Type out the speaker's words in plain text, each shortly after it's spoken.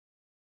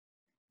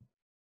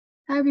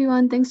Hi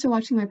everyone, thanks for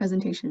watching my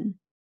presentation.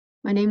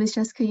 My name is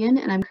Jessica Yin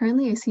and I'm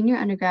currently a senior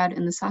undergrad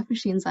in the Soft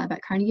Machines Lab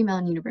at Carnegie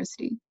Mellon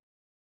University.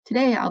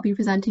 Today I'll be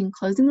presenting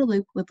Closing the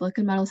Loop with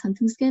Liquid Metal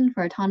Sensing Skin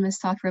for Autonomous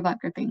Soft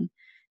Robot Gripping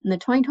in the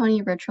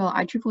 2020 virtual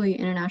IEEE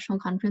International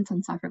Conference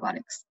on Soft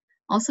Robotics,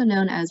 also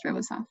known as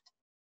RoboSoft.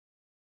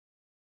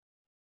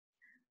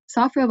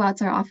 Soft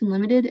robots are often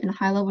limited in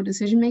high-level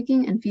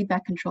decision-making and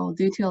feedback control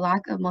due to a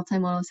lack of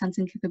multimodal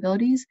sensing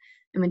capabilities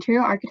and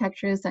material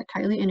architectures that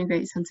tightly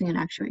integrate sensing and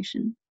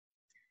actuation.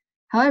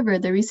 However,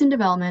 the recent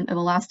development of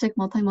elastic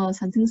multimodal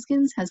sensing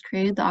skins has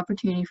created the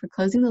opportunity for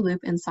closing the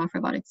loop in soft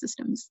robotic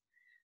systems.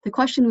 The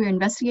question we are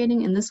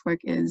investigating in this work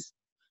is,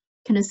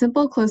 can a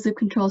simple closed-loop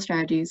control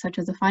strategy, such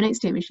as a finite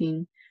state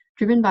machine,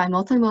 driven by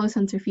multimodal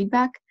sensor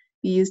feedback,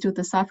 be used with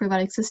a soft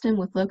robotic system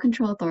with low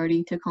control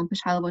authority to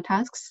accomplish high-level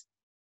tasks?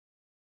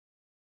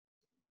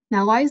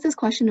 Now, why is this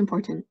question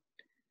important?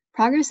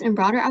 Progress in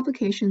broader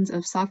applications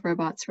of soft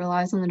robots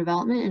relies on the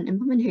development and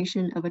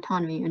implementation of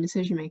autonomy and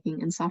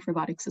decision-making in soft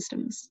robotic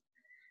systems.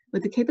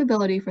 With the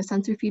capability for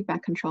sensor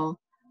feedback control,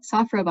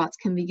 soft robots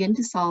can begin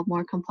to solve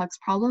more complex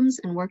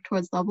problems and work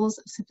towards levels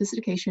of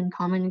sophistication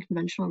common in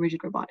conventional rigid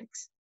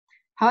robotics.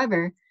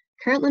 However,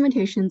 current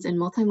limitations in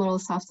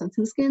multimodal soft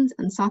sensing skins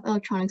and soft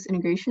electronics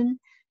integration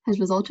has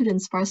resulted in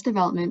sparse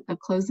development of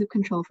closed-loop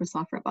control for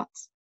soft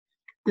robots.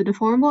 The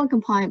deformable and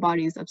compliant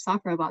bodies of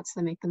soft robots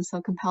that make them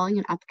so compelling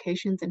in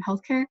applications in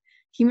healthcare,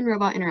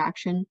 human-robot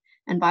interaction,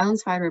 and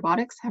bio-inspired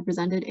robotics have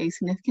presented a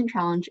significant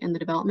challenge in the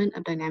development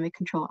of dynamic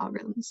control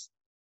algorithms.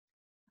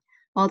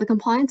 While the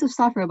compliance of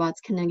soft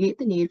robots can negate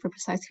the need for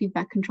precise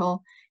feedback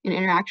control in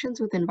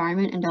interactions with the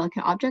environment and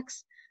delicate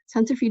objects,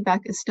 sensor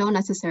feedback is still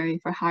necessary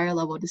for higher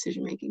level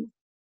decision making.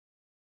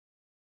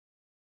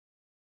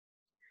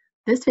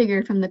 This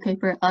figure from the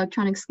paper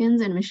Electronic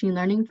Skins and Machine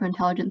Learning for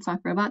Intelligent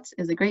Soft Robots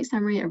is a great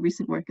summary of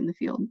recent work in the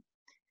field.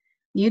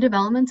 New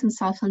developments in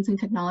soft sensing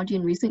technology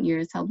in recent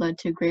years have led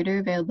to greater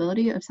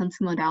availability of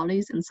sensing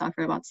modalities in soft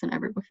robots than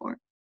ever before.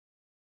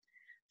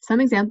 Some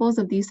examples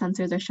of these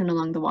sensors are shown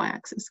along the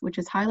y-axis, which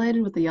is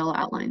highlighted with the yellow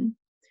outline.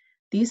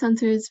 These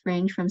sensors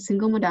range from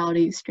single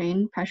modality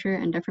strain, pressure,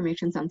 and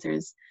deformation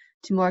sensors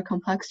to more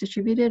complex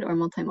distributed or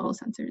multimodal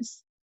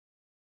sensors.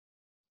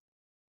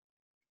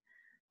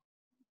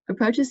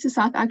 Approaches to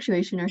soft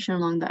actuation are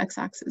shown along the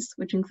x-axis,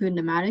 which include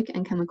pneumatic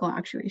and chemical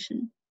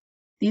actuation.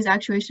 These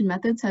actuation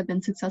methods have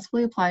been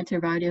successfully applied to a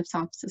variety of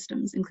soft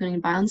systems, including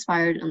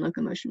bio-inspired and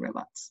locomotion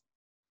robots.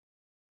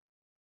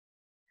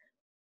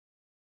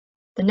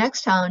 The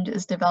next challenge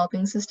is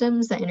developing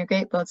systems that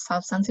integrate both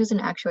soft sensors and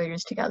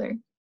actuators together.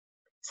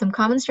 Some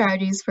common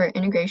strategies for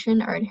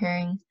integration are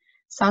adhering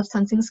soft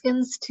sensing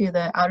skins to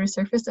the outer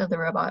surface of the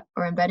robot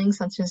or embedding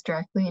sensors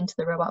directly into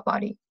the robot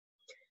body.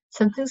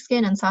 Sensing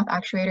skin and soft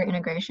actuator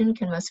integration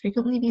can most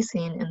frequently be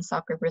seen in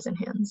soft grippers and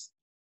hands.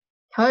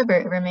 However,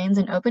 it remains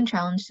an open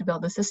challenge to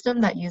build a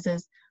system that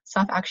uses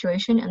soft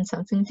actuation and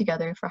sensing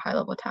together for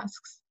high-level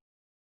tasks.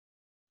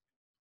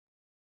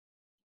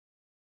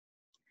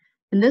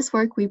 In this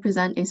work, we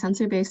present a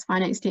sensor-based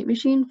finite state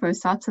machine for a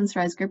soft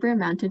sensorized gripper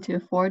mounted to a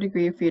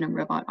 4-degree of freedom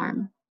robot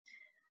arm.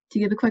 To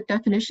give a quick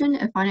definition,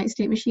 a finite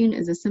state machine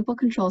is a simple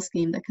control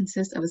scheme that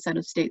consists of a set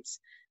of states,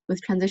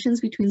 with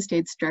transitions between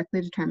states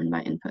directly determined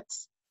by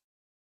inputs.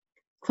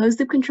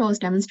 Closed-loop control is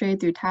demonstrated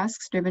through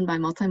tasks driven by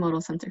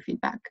multimodal sensor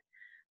feedback.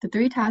 The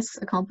 3 tasks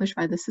accomplished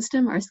by the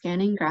system are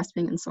scanning,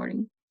 grasping, and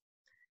sorting.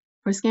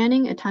 For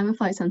scanning, a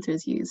time-of-flight sensor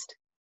is used.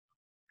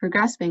 For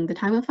grasping, the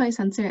time-of-flight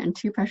sensor and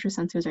 2 pressure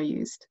sensors are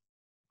used.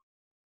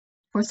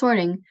 For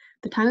sorting,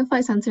 the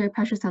time-of-flight sensor,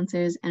 pressure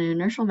sensors, and an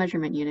inertial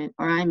measurement unit,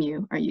 or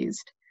IMU, are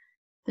used.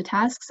 The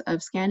tasks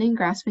of scanning,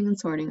 grasping, and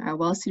sorting are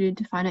well suited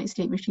to finite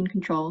state machine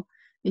control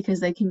because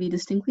they can be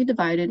distinctly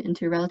divided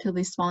into a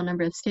relatively small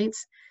number of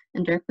states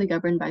and directly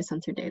governed by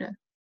sensor data.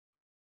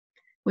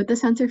 With the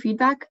sensor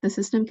feedback, the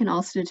system can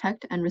also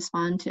detect and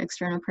respond to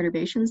external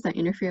perturbations that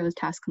interfere with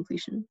task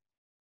completion.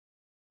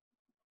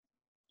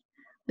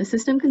 The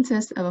system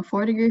consists of a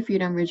 4-degree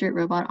freedom rigid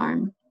robot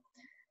arm,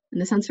 and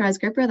the sensorized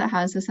gripper that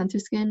has the sensor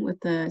skin with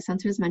the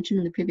sensors mentioned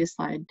in the previous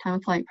slide, time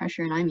of flight,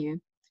 pressure, and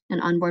IMU,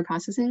 and onboard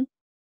processing.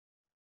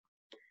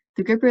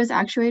 The gripper is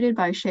actuated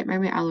by shape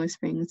memory alloy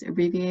springs,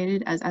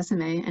 abbreviated as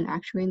SMA, and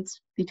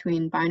actuates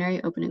between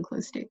binary open and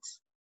closed states.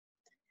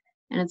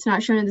 And it's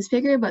not shown in this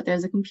figure, but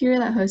there's a computer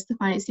that hosts the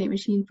finite state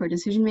machine for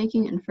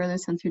decision-making and further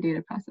sensor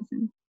data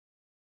processing.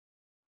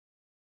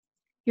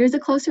 Here's a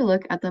closer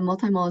look at the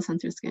multimodal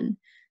sensor skin,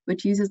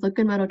 which uses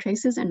liquid metal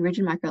traces and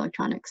rigid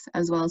microelectronics,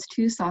 as well as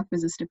 2 soft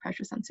resistive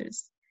pressure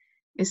sensors.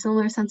 A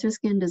similar sensor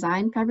skin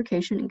design,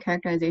 fabrication, and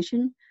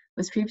characterization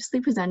was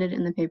previously presented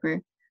in the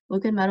paper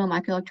Liquid Metal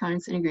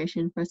Microelectronics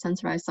Integration for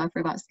Sensorized Soft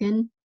Robot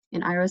Skin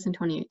in IROS in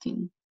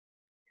 2018.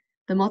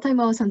 The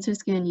multimodal sensor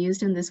skin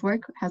used in this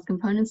work has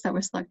components that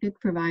were selected to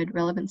provide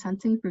relevant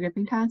sensing for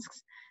gripping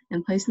tasks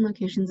and placed in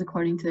locations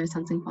according to their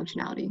sensing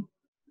functionality.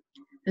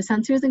 The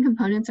sensors and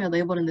components are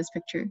labeled in this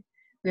picture.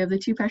 We have the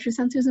 2 pressure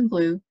sensors in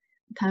blue,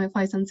 the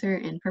time-of-flight sensor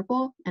in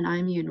purple, an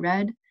IMU in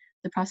red,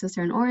 the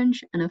processor in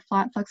orange, and a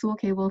flat flexible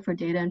cable for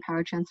data and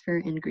power transfer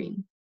in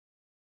green.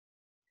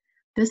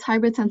 This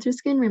hybrid sensor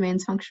skin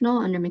remains functional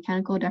under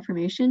mechanical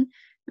deformation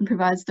and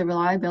provides the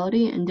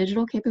reliability and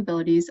digital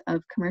capabilities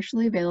of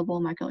commercially available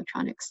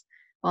microelectronics,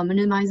 while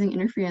minimizing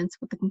interference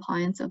with the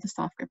compliance of the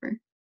soft gripper.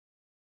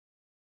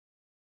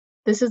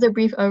 This is a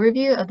brief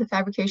overview of the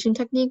fabrication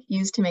technique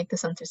used to make the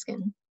sensor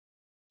skin.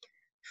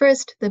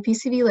 First, the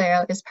PCB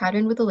layout is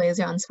patterned with a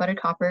laser on sweated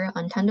copper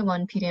on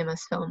 10:1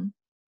 PDMS film.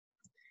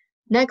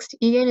 Next,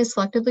 E-gain is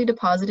selectively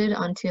deposited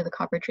onto the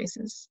copper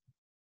traces.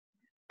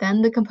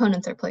 Then the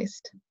components are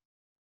placed.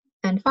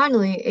 And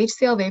finally,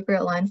 HCl vapor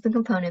aligns the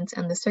components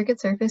and the circuit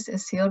surface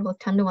is sealed with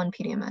 10:1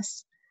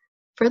 PDMS.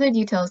 Further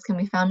details can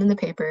be found in the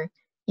paper,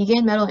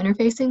 E-gain metal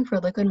interfacing for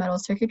liquid metal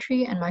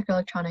circuitry and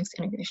microelectronics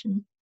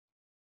integration.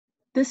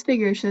 This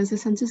figure shows the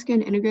sensor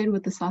skin integrated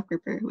with the soft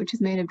gripper, which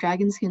is made of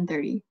Dragon Skin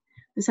 30.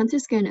 The sensor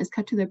skin is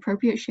cut to the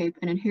appropriate shape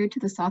and adhered to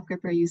the soft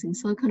gripper using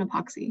silicone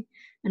epoxy,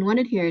 and when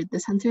adhered, the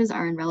sensors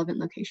are in relevant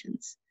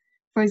locations.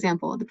 For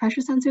example, the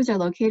pressure sensors are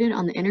located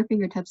on the inner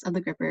fingertips of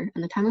the gripper,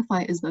 and the time of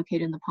flight is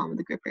located in the palm of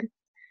the gripper.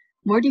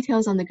 More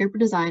details on the gripper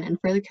design and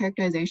further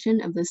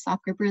characterization of the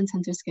soft gripper and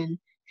sensor skin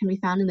can be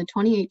found in the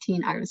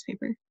 2018 IRIS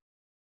paper.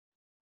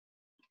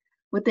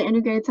 With the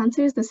integrated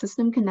sensors, the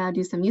system can now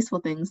do some useful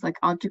things like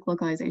object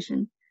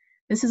localization.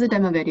 This is a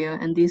demo video,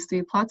 and these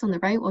three plots on the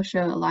right will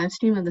show a live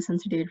stream of the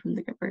sensor data from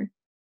the gripper.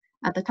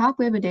 At the top,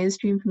 we have a data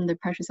stream from the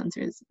pressure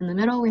sensors. In the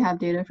middle, we have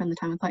data from the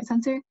time of flight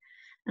sensor,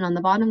 and on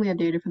the bottom, we have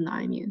data from the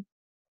IMU.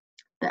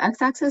 The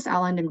x-axis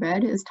outlined in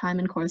red is time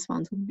and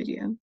corresponds with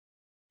video.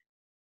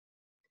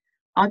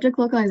 Object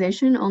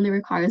localization only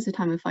requires the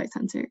time of flight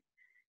sensor.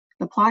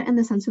 The plot and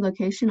the sensor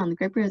location on the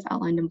gripper is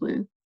outlined in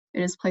blue.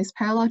 It is placed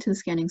parallel to the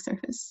scanning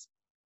surface.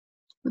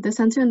 With the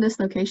sensor in this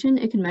location,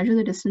 it can measure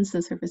the distance to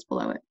the surface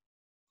below it.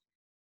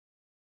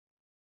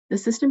 The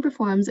system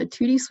performs a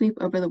 2D sweep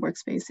over the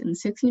workspace in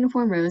 6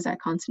 uniform rows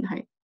at constant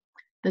height.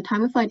 The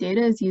time of flight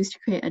data is used to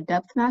create a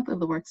depth map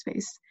of the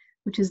workspace,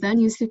 which is then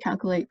used to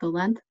calculate the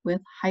length,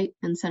 width, height,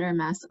 and center of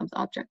mass of the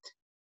object.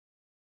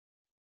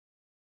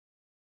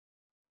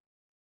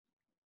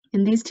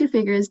 In these two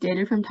figures,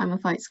 data from time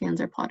of flight scans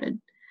are plotted.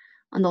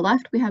 On the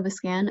left, we have a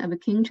scan of a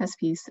king chess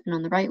piece, and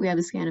on the right, we have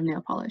a scan of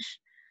nail polish.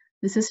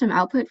 The system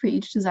output for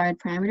each desired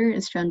parameter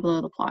is shown below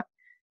the plot,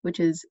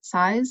 which is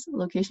size,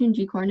 location in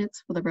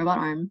g-coordinates for the robot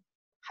arm,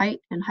 height,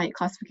 and height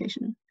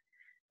classification.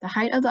 The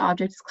height of the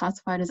object is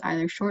classified as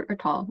either short or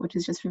tall, which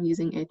is just from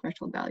using a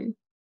threshold value.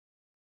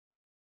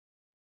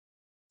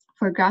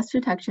 For grasp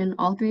detection,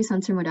 all three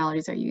sensor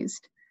modalities are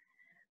used.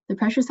 The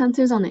pressure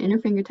sensors on the inner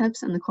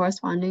fingertips and the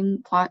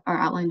corresponding plot are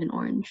outlined in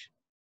orange.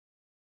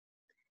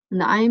 And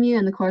the IMU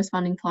and the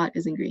corresponding plot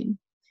is in green.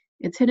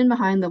 It's hidden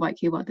behind the white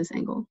cable at this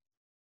angle.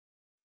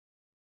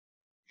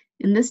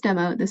 In this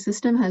demo, the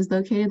system has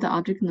located the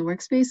object in the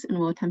workspace and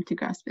will attempt to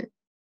grasp it.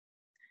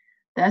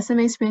 The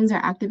SMA springs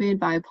are activated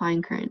by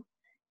applying current,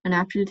 and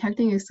after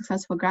detecting a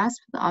successful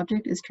grasp, the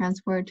object is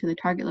transported to the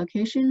target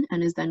location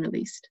and is then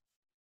released.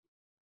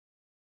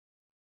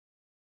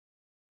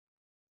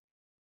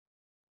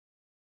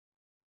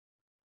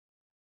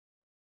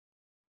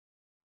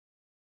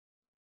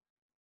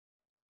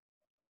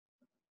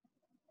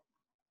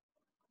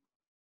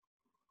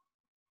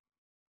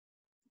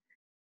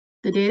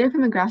 The data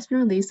from a grasp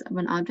and release of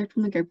an object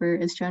from the gripper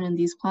is shown in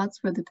these plots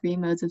for the three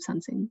modes of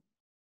sensing.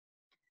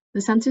 The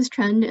sensors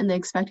trend in the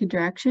expected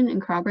direction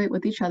and corroborate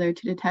with each other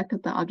to detect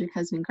that the object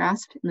has been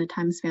grasped in the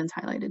time spans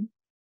highlighted.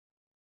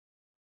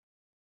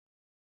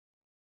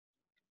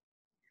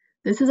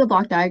 This is a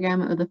block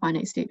diagram of the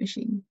finite state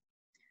machine.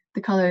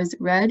 The colors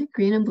red,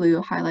 green, and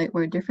blue highlight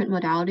where different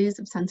modalities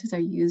of sensors are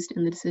used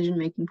in the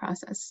decision-making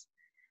process.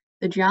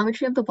 The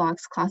geometry of the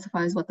blocks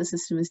classifies what the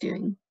system is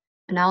doing: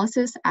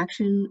 analysis,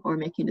 action, or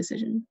making a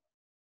decision.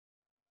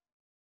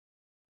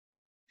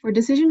 For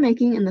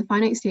decision-making in the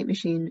finite state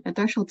machine, a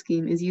threshold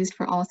scheme is used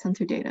for all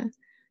sensor data.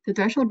 The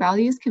threshold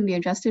values can be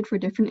adjusted for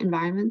different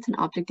environments and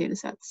object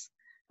datasets.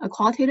 A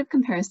qualitative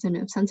comparison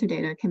of sensor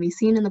data can be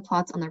seen in the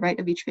plots on the right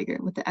of each figure,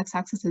 with the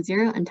x-axis as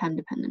 0 and time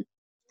dependent.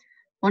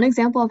 One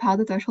example of how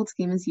the threshold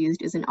scheme is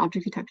used is in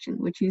object detection,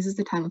 which uses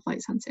the time of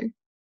flight sensor.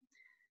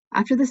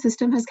 After the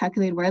system has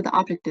calculated where the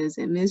object is,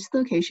 it moves to the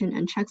location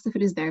and checks if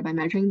it is there by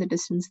measuring the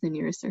distance to the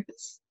nearest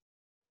surface.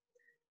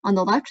 On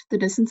the left, the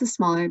distance is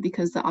smaller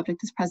because the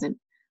object is present,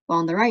 while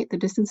on the right, the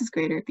distance is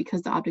greater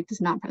because the object is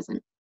not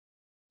present.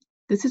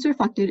 This is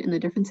reflected in the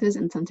differences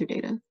in sensor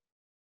data.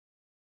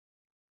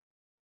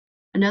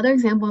 Another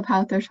example of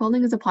how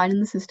thresholding is applied in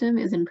the system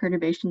is in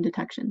perturbation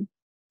detection.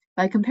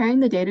 By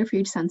comparing the data for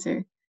each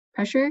sensor,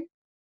 pressure,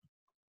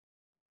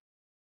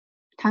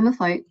 time of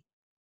flight,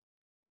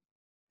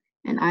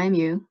 and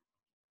IMU,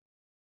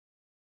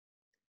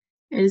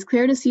 it is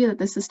clear to see that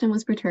the system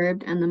was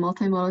perturbed, and the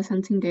multimodal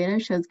sensing data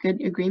shows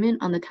good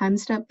agreement on the time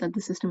step that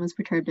the system was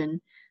perturbed in,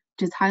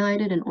 which is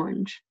highlighted in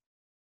orange.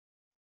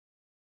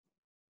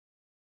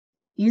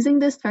 Using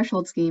this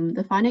threshold scheme,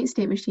 the finite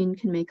state machine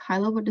can make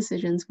high-level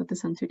decisions with the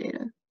sensor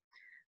data.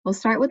 We'll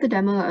start with the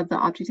demo of the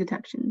object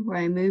detection, where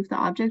I move the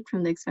object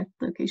from the expected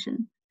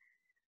location.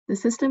 The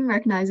system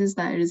recognizes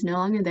that it is no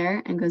longer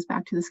there and goes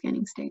back to the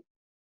scanning state.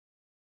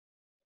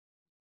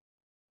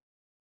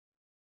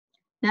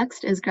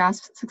 Next is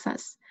grasp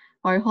success,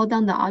 where I hold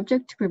down the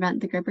object to prevent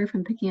the gripper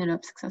from picking it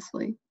up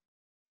successfully.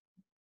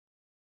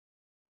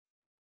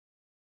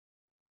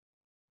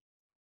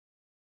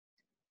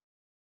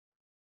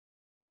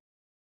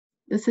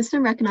 The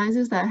system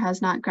recognizes that it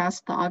has not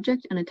grasped the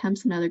object and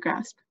attempts another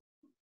grasp.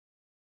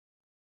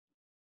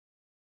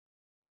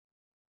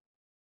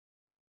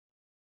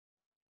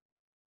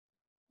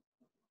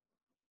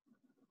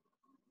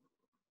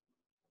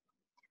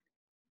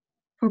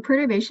 For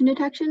perturbation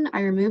detection,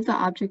 I remove the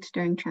object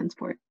during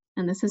transport,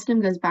 and the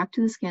system goes back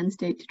to the scan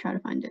state to try to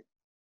find it.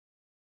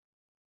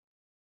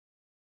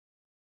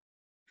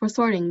 For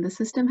sorting, the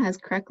system has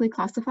correctly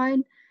classified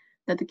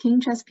that the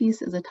king chess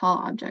piece is a tall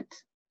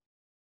object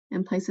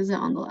and places it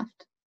on the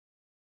left.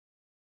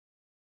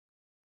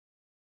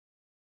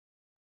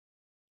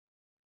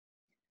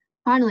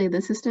 Finally,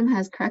 the system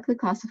has correctly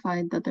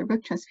classified that the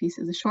rook chess piece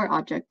is a short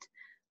object,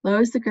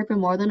 lowers the gripper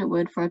more than it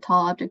would for a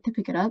tall object to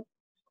pick it up,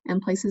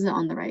 and places it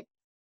on the right.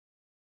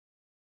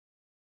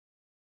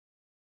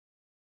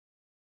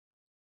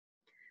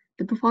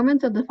 The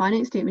performance of the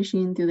finite state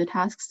machine through the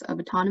tasks of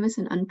autonomous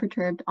and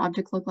unperturbed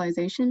object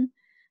localization,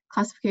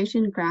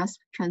 classification, grasp,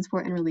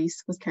 transport, and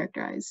release was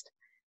characterized.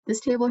 This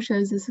table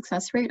shows the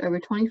success rate over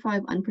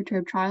 25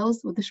 unperturbed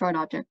trials with a short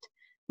object,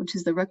 which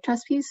is the rook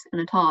chess piece,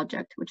 and a tall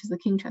object, which is the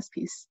king chess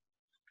piece.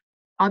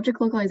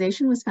 Object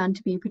localization was found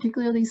to be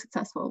particularly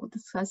successful with a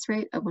success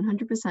rate of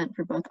 100%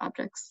 for both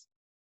objects.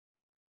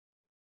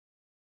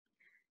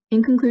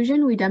 In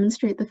conclusion, we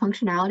demonstrate the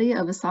functionality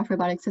of a soft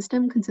robotic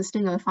system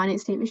consisting of a finite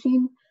state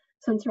machine,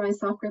 sensorized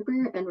soft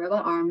gripper, and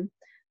robot arm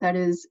that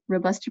is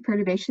robust to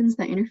perturbations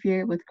that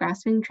interfere with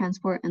grasping,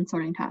 transport, and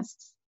sorting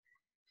tasks.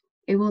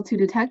 Able to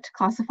detect,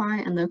 classify,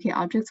 and locate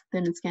objects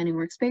within its scanning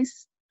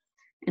workspace,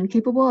 and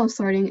capable of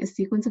sorting a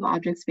sequence of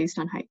objects based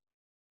on height.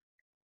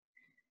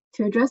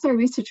 To address our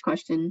research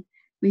question,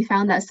 we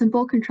found that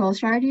simple control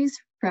strategies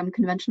from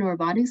conventional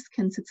robotics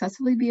can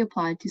successfully be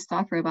applied to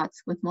soft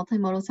robots with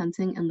multimodal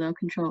sensing and low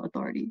control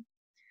authority.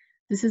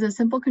 This is a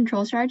simple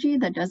control strategy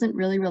that doesn't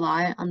really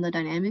rely on the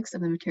dynamics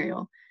of the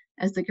material,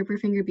 as the gripper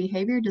finger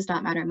behavior does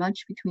not matter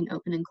much between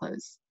open and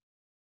close.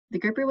 The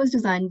gripper was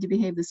designed to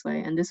behave this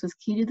way, and this was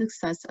key to the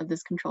success of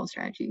this control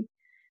strategy.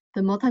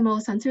 The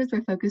multimodal sensors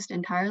were focused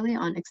entirely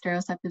on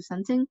exteroceptive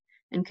sensing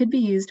and could be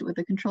used with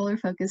a controller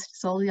focused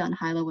solely on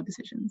high-level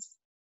decisions.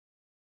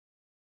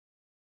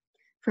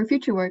 For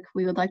future work,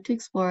 we would like to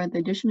explore the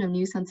addition of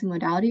new sensing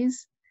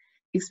modalities,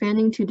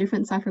 expanding to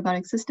different soft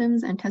robotic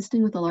systems, and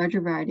testing with a larger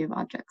variety of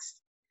objects.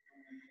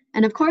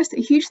 And of course, a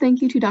huge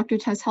thank you to Dr.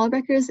 Tess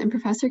Hellebrekers and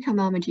Professor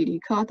Carmel Majidi,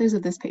 co-authors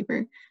of this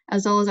paper,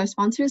 as well as our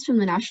sponsors from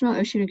the National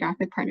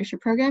Oceanographic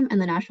Partnership Program and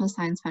the National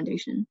Science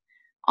Foundation.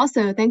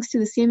 Also, thanks to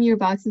the CMU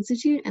Robotics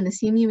Institute and the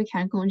CMU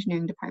Mechanical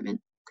Engineering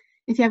Department.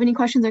 If you have any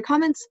questions or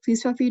comments,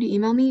 please feel free to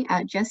email me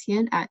at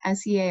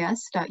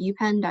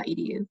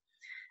jessyin@seas.upenn.edu.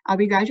 I'll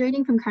be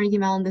graduating from Carnegie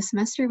Mellon this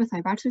semester with my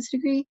bachelor's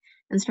degree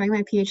and starting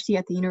my PhD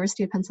at the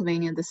University of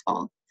Pennsylvania this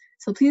fall.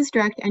 So please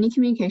direct any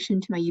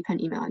communication to my UPenn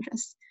email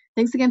address.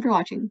 Thanks again for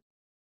watching.